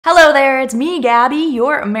Hello there, it's me, Gabby,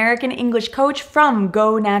 your American English coach from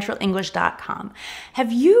GoNaturalEnglish.com.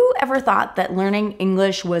 Have you ever thought that learning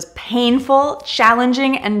English was painful,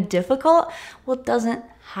 challenging, and difficult? Well, it doesn't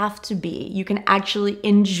have to be. You can actually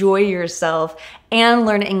enjoy yourself and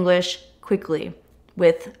learn English quickly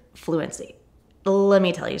with fluency. Let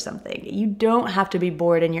me tell you something. You don't have to be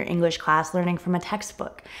bored in your English class learning from a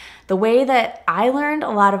textbook. The way that I learned a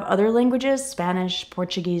lot of other languages, Spanish,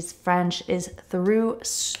 Portuguese, French, is through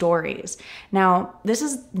stories. Now, this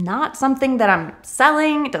is not something that I'm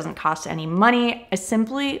selling. It doesn't cost any money. I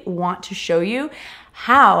simply want to show you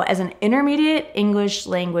how, as an intermediate English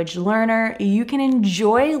language learner, you can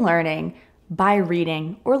enjoy learning by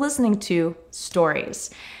reading or listening to stories.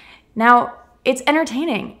 Now, it's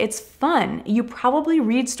entertaining, it's fun. You probably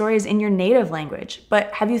read stories in your native language,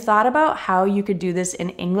 but have you thought about how you could do this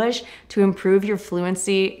in English to improve your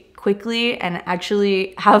fluency quickly and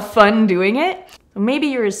actually have fun doing it? Maybe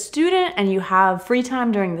you're a student and you have free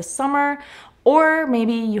time during the summer, or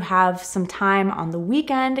maybe you have some time on the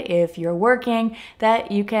weekend if you're working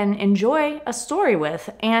that you can enjoy a story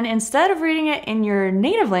with. And instead of reading it in your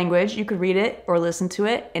native language, you could read it or listen to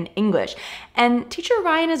it in English. And teacher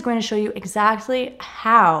Ryan is going to show you exactly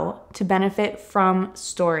how to benefit from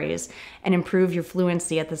stories and improve your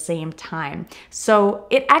fluency at the same time. So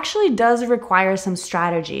it actually does require some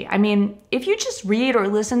strategy. I mean, if you just read or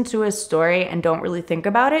listen to a story and don't really think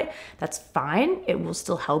about it, that's fine. It will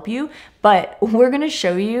still help you. But we're gonna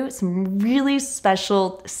show you some really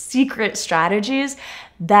special secret strategies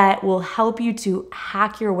that will help you to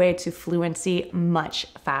hack your way to fluency much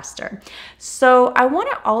faster. So I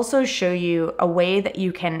wanna also show you a way that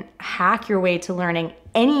you can hack your way to learning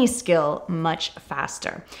any skill much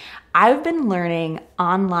faster. I've been learning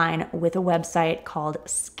online with a website called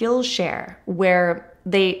Skillshare, where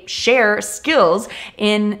they share skills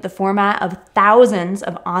in the format of thousands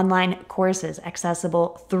of online courses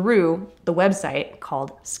accessible through the website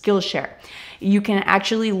called Skillshare. You can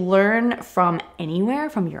actually learn from anywhere,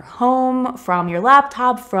 from your home, from your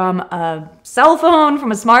laptop, from a cell phone,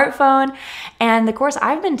 from a smartphone. And the course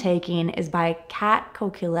I've been taking is by Kat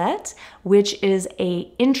Coquillette, which is an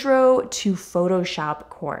intro to Photoshop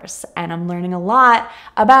course. And I'm learning a lot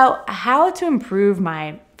about how to improve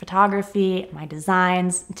my photography, my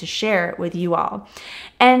designs, to share with you all.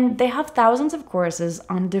 And they have thousands of courses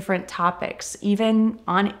on different topics, even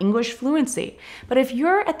on English fluency. But if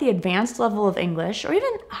you're at the advanced level of English or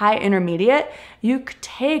even high intermediate, you could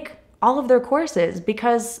take all of their courses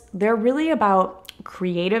because they're really about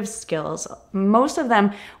creative skills. Most of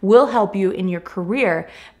them will help you in your career,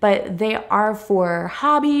 but they are for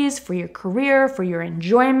hobbies, for your career, for your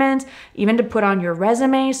enjoyment, even to put on your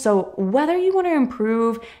resume. So whether you want to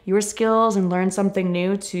improve your skills and learn something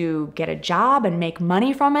new to get a job and make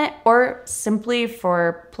money from it, or simply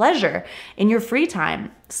for pleasure in your free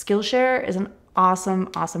time, Skillshare is an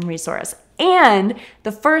awesome resource. And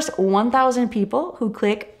the first 1,000 people who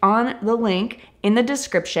click on the link in the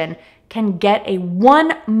description can get a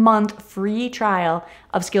 1-month free trial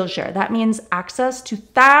of Skillshare. That means access to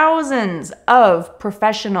thousands of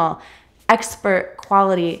professional, expert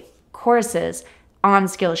quality courses on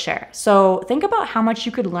Skillshare. So think about how much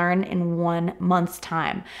you could learn in 1 month's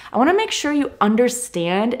time. I wanna make sure you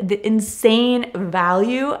understand the insane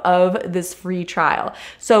value of this free trial.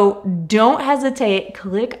 So don't hesitate,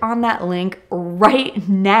 click on that link right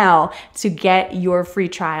now to get your free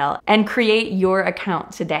trial and create your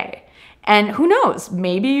account today. And who knows,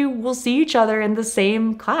 maybe we'll see each other in the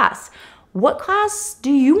same class. What class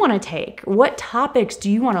do you want to take? What topics do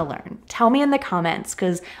you want to learn? Tell me in the comments,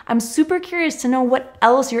 because I'm super curious to know what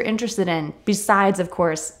else you're interested in besides, of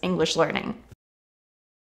course, English learning.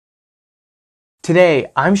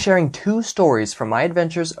 Today, I'm sharing 2 stories from my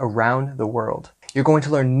adventures around the world. You're going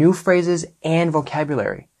to learn new phrases and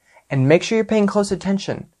vocabulary. And make sure you're paying close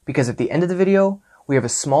attention, because at the end of the video, we have a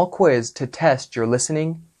small quiz to test your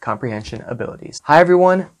listening comprehension abilities. Hi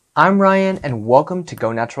everyone, I'm Ryan and welcome to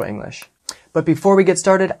Go Natural English. But before we get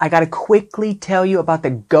started, I gotta quickly tell you about the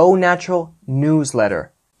Go Natural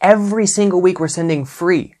newsletter. Every single week we're sending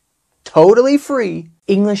free, totally free,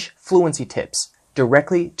 English fluency tips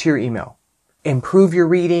directly to your email. Improve your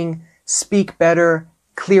reading, speak better,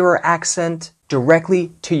 clearer accent,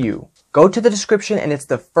 directly to you. Go to the description and it's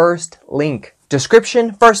the first link.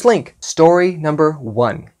 Description, first link. Story number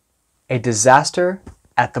 1. A disaster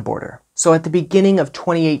at the border. So at the beginning of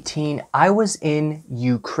 2018, I was in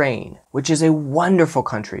Ukraine, which is a wonderful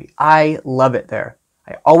country. I love it there.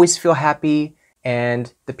 I always feel happy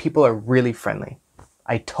and the people are really friendly.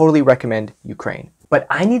 I totally recommend Ukraine. But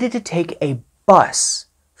I needed to take a bus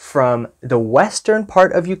from the western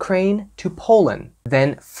part of Ukraine to Poland,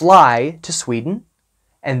 then fly to Sweden,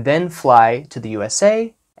 and then fly to the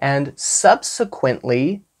USA, and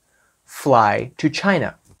subsequently fly to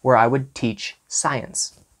China, where I would teach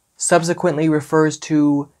science. Subsequently refers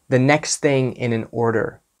to the next thing in an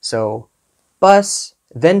order. So bus,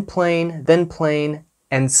 then plane,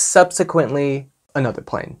 and subsequently another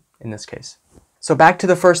plane in this case. So back to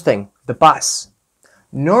the first thing, the bus.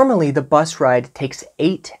 Normally the bus ride takes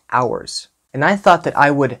 8 hours, and I thought that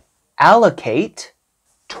I would allocate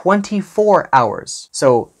 24 hours.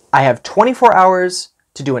 So I have 24 hours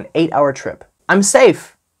to do an 8-hour trip. I'm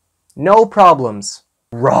safe. No problems.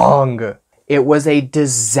 Wrong. It was a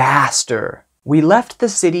disaster. We left the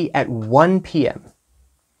city at 1 p.m.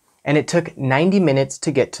 and it took 90 minutes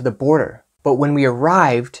to get to the border. But when we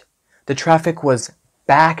arrived, the traffic was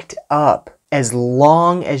backed up as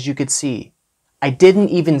long as you could see. I didn't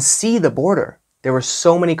even see the border. There were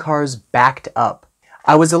so many cars backed up.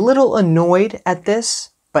 I was a little annoyed at this,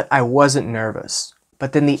 but I wasn't nervous.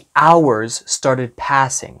 But then the hours started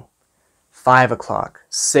passing. 5 o'clock,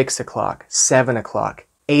 6 o'clock, 7 o'clock,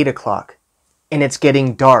 8 o'clock, and it's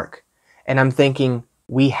getting dark. And I'm thinking,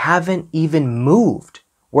 we haven't even moved.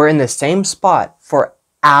 We're in the same spot for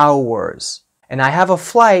hours. And I have a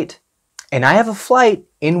flight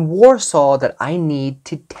in Warsaw that I need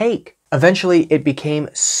to take. Eventually, it became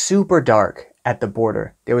super dark at the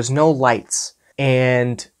border. There was no lights,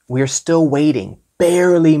 and we're still waiting,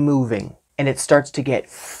 barely moving, and it starts to get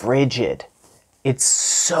frigid. It's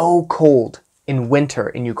so cold in winter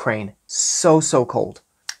in Ukraine. So cold.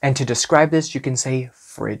 And to describe this, you can say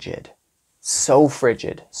frigid. So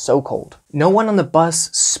frigid, so cold. No one on the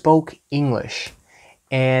bus spoke English,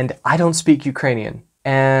 and I don't speak Ukrainian.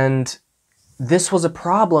 And this was a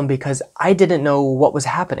problem because I didn't know what was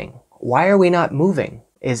happening. Why are we not moving?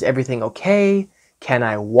 Is everything okay? Can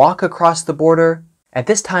I walk across the border? At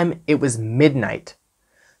this time, it was midnight.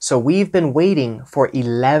 So we've been waiting for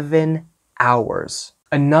 11 hours.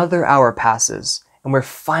 Another hour passes, and we're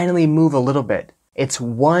finally move a little bit. It's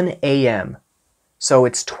 1 a.m. So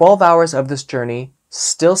it's 12 hours of this journey,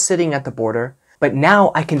 still sitting at the border, but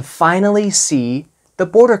now I can finally see the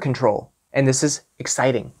border control, and this is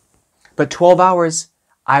exciting. But 12 hours,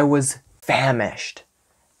 I was famished.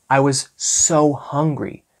 I was so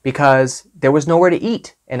hungry because there was nowhere to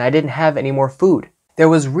eat and I didn't have any more food. There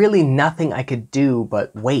was really nothing I could do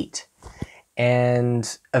but wait.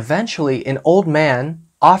 And eventually an old man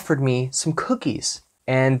offered me some cookies.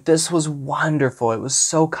 And this was wonderful. It was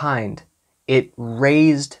so kind. It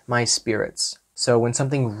raised my spirits. So when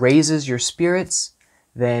something raises your spirits,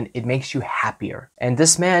 then it makes you happier. And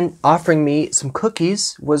this man offering me some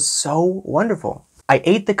cookies was so wonderful. I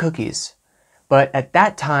ate the cookies. But at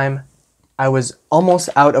that time, I was almost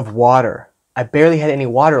out of water. I barely had any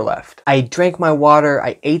water left. I drank my water,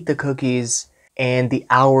 I ate the cookies, and the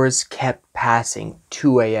hours kept passing.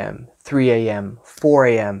 2 a.m., 3 a.m., 4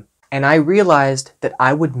 a.m. And I realized that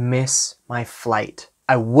I would miss my flight.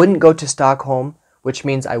 I wouldn't go to Stockholm, which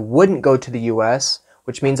means I wouldn't go to the US,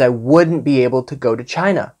 which means I wouldn't be able to go to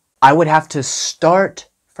China. I would have to start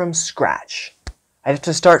from scratch. I'd have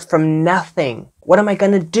to start from nothing. What am I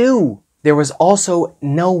gonna do? There was also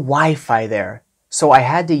no Wi-Fi there, so I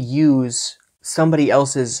had to use somebody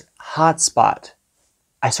else's hotspot.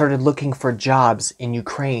 I started looking for jobs in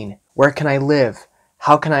Ukraine. Where can I live?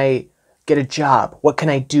 How can I get a job? What can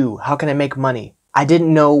I do? How can I make money? I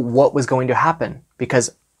didn't know what was going to happen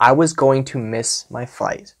because I was going to miss my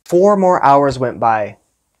flight. 4 more hours went by,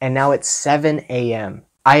 and now it's 7 a.m.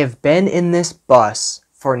 I have been in this bus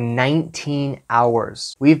for 19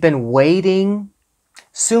 hours. We've been waiting.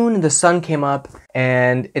 Soon the sun came up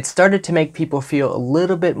and it started to make people feel a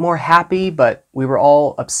little bit more happy, but we were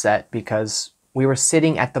all upset because we were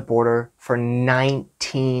sitting at the border for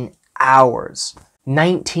 19 hours.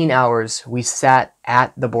 19 hours we sat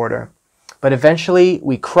at the border. But eventually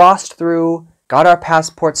we crossed through, got our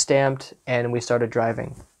passport stamped, and we started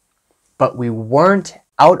driving. But we weren't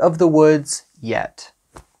out of the woods yet.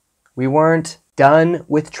 We weren't done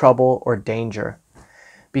with trouble or danger.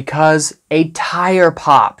 Because a tire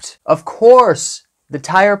popped. Of course, the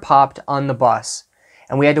tire popped on the bus,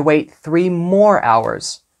 and we had to wait 3 more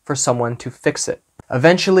hours for someone to fix it.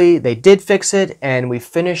 Eventually, they did fix it, and we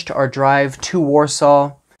finished our drive to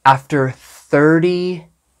Warsaw after 30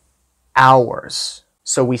 hours.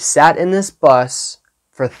 So we sat in this bus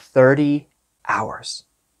for 30 hours,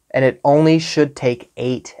 and it only should take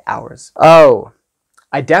 8 hours. Oh,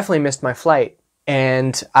 I definitely missed my flight,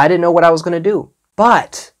 and I didn't know what I was going to do.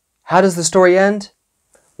 But how does the story end?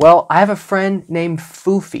 Well, I have a friend named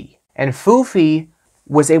Fufi, and Fufi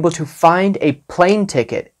was able to find a plane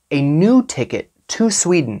ticket a new ticket to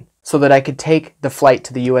Sweden so that I could take the flight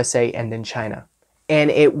to the USA and then China.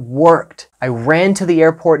 And it worked. I ran to the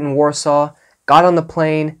airport in Warsaw, got on the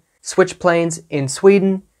plane, switched planes in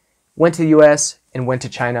Sweden, went to the US, and went to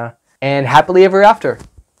China, and happily ever after.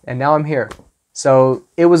 And now I'm here. So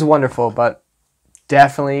it was wonderful, but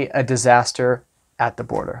definitely a disaster at the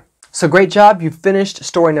border. So great job, you finished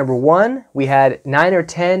story number 1. We had 9 or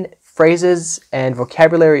 10 phrases and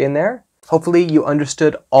vocabulary in there. Hopefully you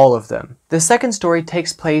understood all of them. The second story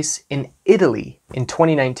takes place in Italy in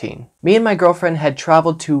 2019. Me and my girlfriend had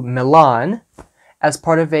traveled to Milan as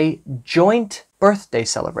part of a joint birthday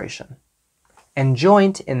celebration. And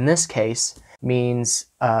joint in this case means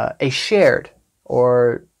a shared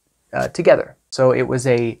or together. So it was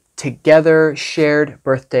a together shared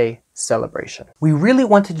birthday celebration. We really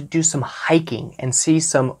wanted to do some hiking and see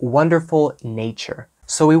some wonderful nature.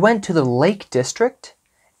 So we went to the Lake District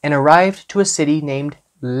and arrived to a city named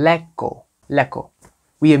Lecco.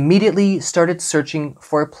 We immediately started searching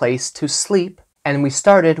for a place to sleep, and we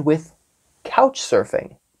started with couch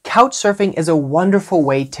surfing. Couch surfing is a wonderful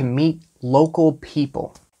way to meet local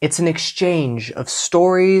people. It's an exchange of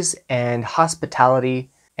stories and hospitality,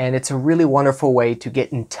 and it's a really wonderful way to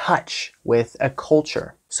get in touch with a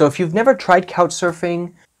culture. So if you've never tried couch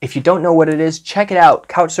surfing, if you don't know what it is, check it out,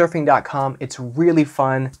 couchsurfing.com. It's really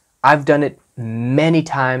fun. I've done it many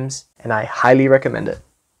times, and I highly recommend it.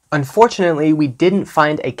 Unfortunately, we didn't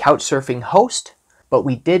find a couchsurfing host, but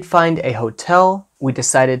we did find a hotel. We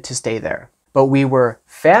decided to stay there. But we were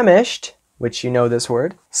famished, which you know this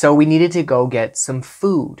word, so we needed to go get some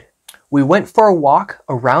food. We went for a walk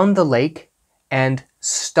around the lake and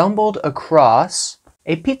stumbled across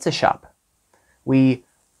a pizza shop. We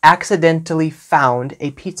accidentally found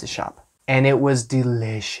a pizza shop, and it was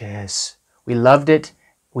delicious. We loved it.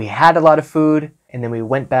 We had a lot of food, and then we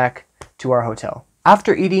went back to our hotel.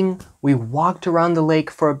 After eating, we walked around the lake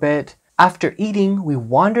for a bit. After eating, we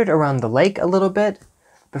wandered around the lake a little bit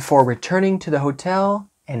before returning to the hotel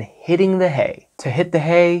and hitting the hay. To hit the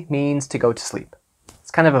hay means to go to sleep.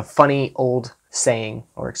 It's kind of a funny old saying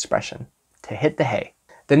or expression, to hit the hay.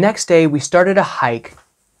 The next day, we started a hike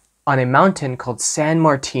on a mountain called San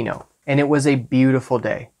Martino, and it was a beautiful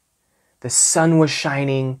day. The sun was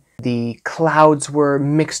shining, the clouds were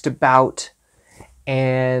mixed about,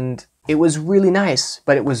 and it was really nice,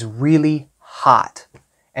 but it was really hot,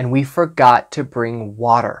 and we forgot to bring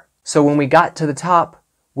water. So when we got to the top,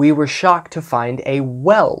 we were shocked to find a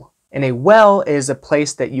well. And a well is a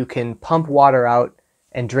place that you can pump water out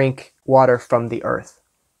and drink water from the earth.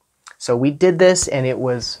 So we did this, and it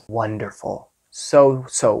was wonderful. So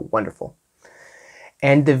wonderful.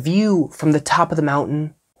 And the view from the top of the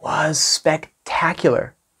mountain was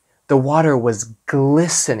spectacular. The water was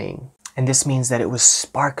glistening, and this means that it was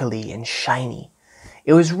sparkly and shiny.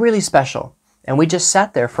 It was really special, and we just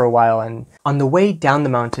sat there for a while, and on the way down the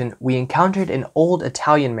mountain, we encountered an old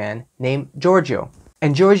Italian man named Giorgio.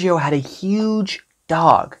 And Giorgio had a huge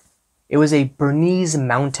dog. It was a Bernese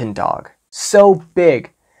mountain dog. So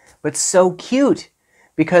big, but so cute,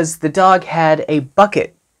 because the dog had a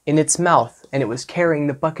bucket in its mouth, and it was carrying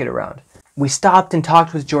the bucket around. We stopped and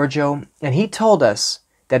talked with Giorgio, and he told us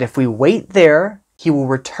that if we wait there, he will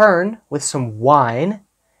return with some wine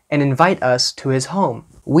and invite us to his home.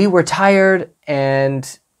 We were tired,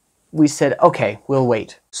 and we said, okay, we'll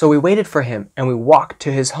wait. So we waited for him, and we walked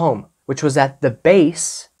to his home, which was at the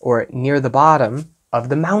base, or near the bottom, of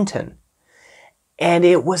the mountain. And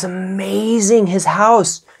it was amazing, his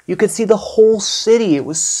house. You could see the whole city. It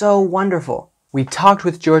was so wonderful. We talked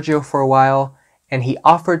with Giorgio for a while, and he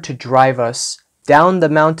offered to drive us down the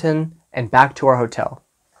mountain and back to our hotel.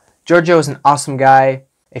 Giorgio is an awesome guy.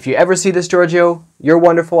 If you ever see this, Giorgio, you're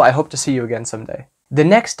wonderful. I hope to see you again someday. The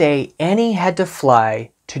next day, Annie had to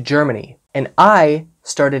fly to Germany, and I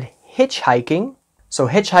started hitchhiking. So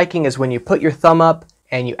hitchhiking is when you put your thumb up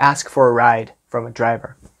and you ask for a ride from a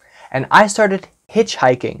driver. And I started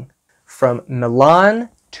hitchhiking from Milan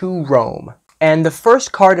to Rome. And the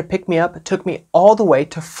first car to pick me up took me all the way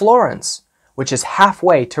to Florence, which is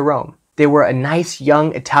halfway to Rome. They were a nice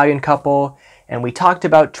young Italian couple, and we talked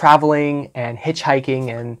about traveling and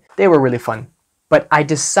hitchhiking, and they were really fun. But I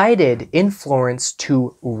decided in Florence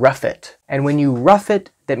to rough it. And when you rough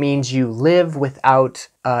it, that means you live without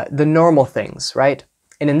the normal things, right?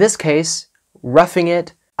 And in this case, roughing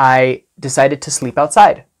it, I decided to sleep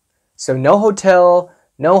outside. So no hotel,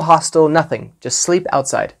 no hostel, nothing. Just sleep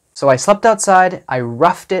outside. So I slept outside, I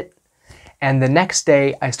roughed it, and the next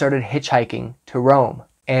day I started hitchhiking to Rome.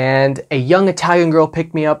 And a young Italian girl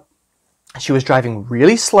picked me up. She was driving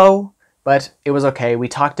really slow, but it was okay. We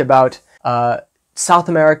talked about South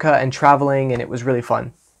America and traveling, and it was really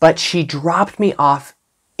fun. But she dropped me off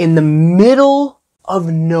in the middle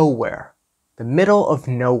of nowhere. The middle of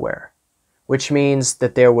nowhere. Which means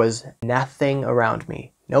that there was nothing around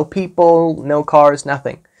me. No people, no cars,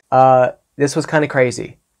 nothing. This was kind of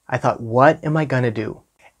crazy. I thought, what am I gonna do?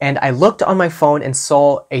 And I looked on my phone and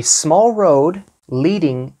saw a small road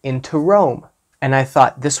leading into Rome. And I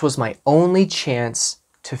thought this was my only chance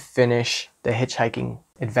to finish the hitchhiking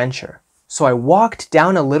adventure. So I walked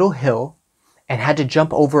down a little hill and had to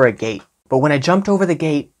jump over a gate. But when I jumped over the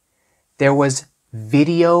gate, there was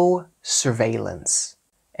video surveillance.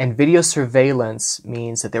 And video surveillance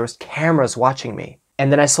means that there was cameras watching me.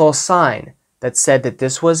 And then I saw a sign that said that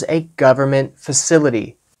this was a government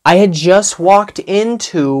facility. I had just walked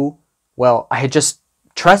into, well, I had just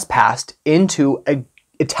trespassed into an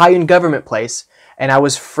Italian government place, and I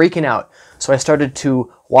was freaking out. So I started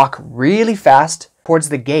to walk really fast towards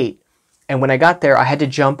the gate. And when I got there, I had to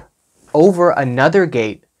jump over another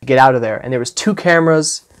gate to get out of there. And there was 2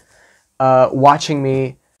 cameras watching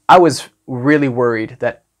me. I was really worried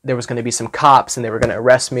that there was going to be some cops and they were going to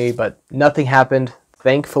arrest me, but nothing happened,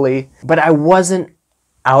 thankfully. But I wasn't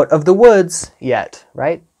out of the woods yet,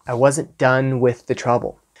 right? I wasn't done with the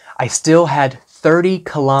trouble. I still had 30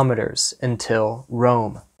 kilometers until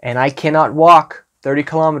Rome, and I cannot walk 30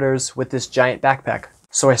 kilometers with this giant backpack.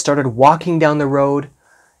 So I started walking down the road,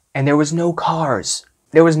 and there was no cars.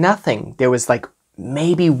 There was nothing. There was like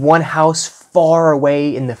maybe one house far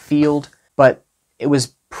away in the field, but it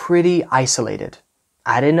was pretty isolated.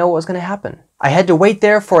 I didn't know what was going to happen. I had to wait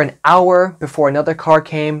there for an hour before another car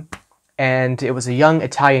came, and it was a young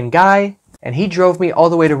Italian guy, and he drove me all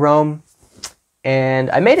the way to Rome, and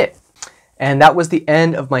I made it. And that was the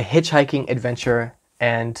end of my hitchhiking adventure,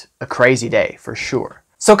 and a crazy day for sure.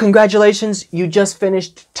 So congratulations, you just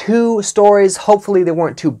finished 2 stories. Hopefully they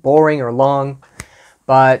weren't too boring or long,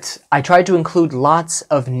 but I tried to include lots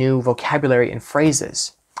of new vocabulary and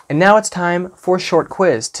phrases. And now it's time for a short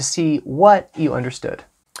quiz to see what you understood.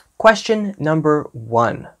 Question number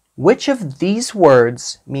 1. Which of these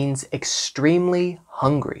words means extremely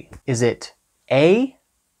hungry? Is it A,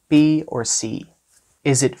 B, or C?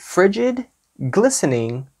 Is it frigid,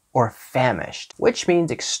 glistening, or famished? Which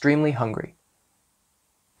means extremely hungry?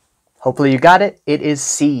 Hopefully you got it. It is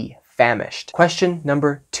C, famished. Question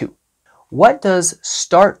number 2. What does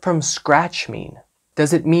start from scratch mean?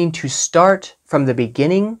 Does it mean to start from the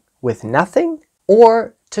beginning with nothing,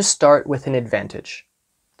 or to start with an advantage?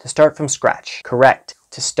 To start from scratch. Correct.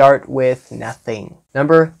 To start with nothing.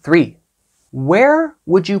 Number 3. Where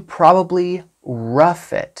would you probably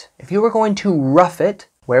rough it? If you were going to rough it,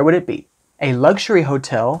 where would it be? A luxury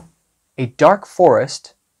hotel, a dark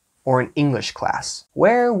forest, or an English class?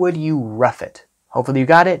 Where would you rough it? Hopefully you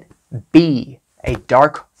got it. B, a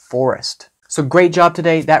dark forest. So great job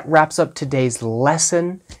today. That wraps up today's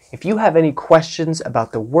lesson. If you have any questions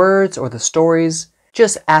about the words or the stories,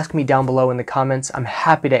 just ask me down below in the comments. I'm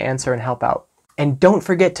happy to answer and help out. And don't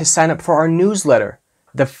forget to sign up for our newsletter.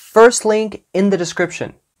 The first link in the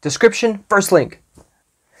description. Description, first link.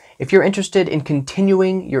 If you're interested in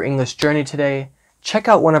continuing your English journey today, check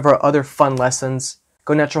out one of our other fun lessons.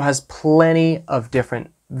 Go Natural has plenty of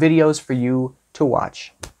different videos for you to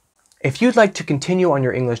watch. If you'd like to continue on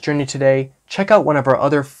your English journey today, check out one of our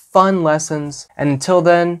other fun lessons. And until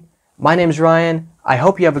then, my name's Ryan. I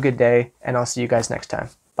hope you have a good day, and I'll see you guys next time.